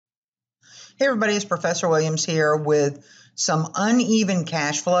Hey everybody, it's Professor Williams here with some uneven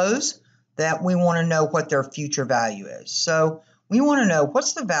cash flows that we want to know what their future value is. So we want to know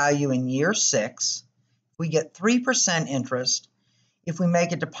what's the value in year 6. We get 3% interest. If we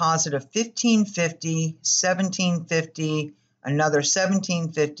make a deposit of $1,550, $1,750, another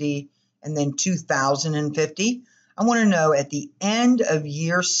 $1,750, and then $2,050, I want to know at the end of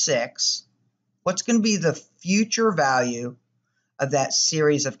year 6, what's going to be the future value of that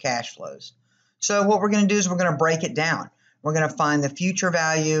series of cash flows. So what we're going to do is we're going to break it down. We're going to find the future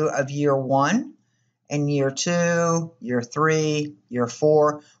value of year 1 and year 2, year 3, year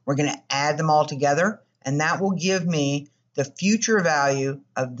 4. We're going to add them all together, and that will give me the future value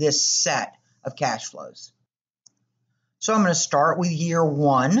of this set of cash flows. So I'm going to start with year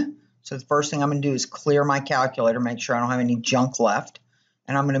 1. So the first thing I'm going to do is clear my calculator, make sure I don't have any junk left,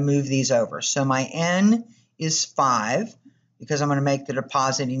 and I'm going to move these over. So my N is 5 because I'm going to make the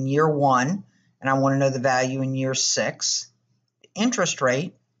deposit in year 1. And I want to know the value in year 6. The interest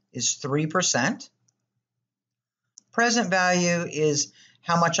rate is 3%. Present value is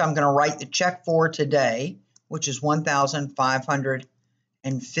how much I'm going to write the check for today, which is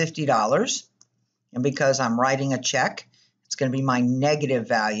 $1,550. And because I'm writing a check, it's going to be my negative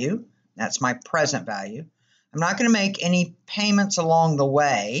value. That's my present value. I'm not going to make any payments along the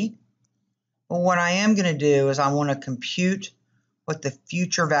way. But what I am going to do is I want to compute what the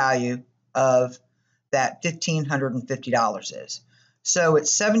future value of that $1,550 is. So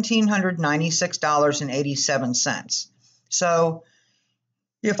it's $1,796.87. So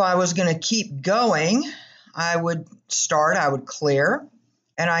if I was going to keep going, I would clear,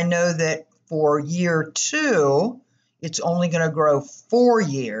 and I know that for year 2, it's only going to grow 4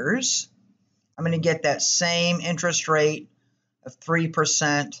 years. I'm going to get that same interest rate of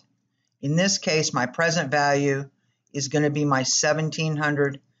 3%. In this case, my present value is going to be my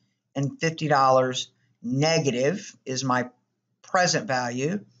 $1,750. Negative is my present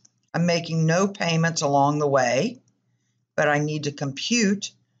value. I'm making no payments along the way, but I need to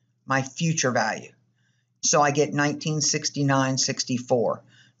compute my future value. So I get $1,969.64.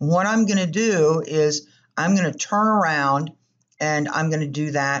 What I'm going to do is I'm going to turn around and I'm going to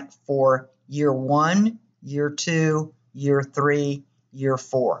do that for year 1, year 2, year 3, year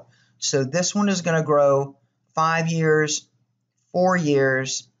 4. So this one is going to grow 5 years, 4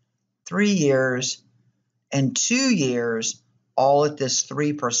 years, 3 years, and 2 years, all at this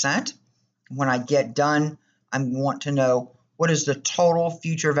 3%. When I get done, I want to know what is the total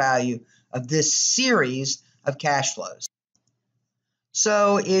future value of this series of cash flows.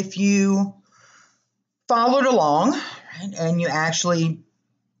 So if you followed along and you actually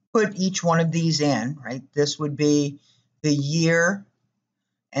put each one of these in, right, this would be the year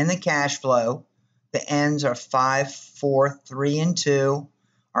and the cash flow. The ends are 5, 4, 3, and 2.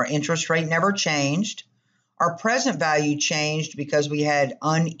 Our interest rate never changed. Our present value changed because we had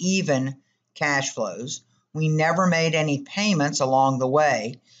uneven cash flows. We never made any payments along the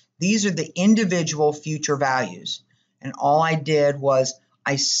way. These are the individual future values. And all I did was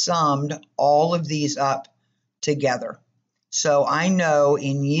I summed all of these up together. So I know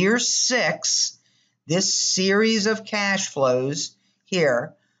in year 6, this series of cash flows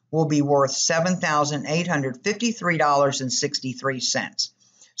here will be worth $7,853.63.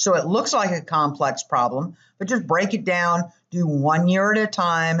 So it looks like a complex problem, but just break it down, do 1 year at a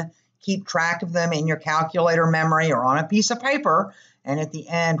time, keep track of them in your calculator memory or on a piece of paper, and at the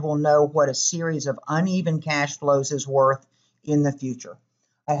end we'll know what a series of uneven cash flows is worth in the future.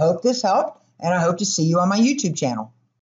 I hope this helped, and I hope to see you on my YouTube channel.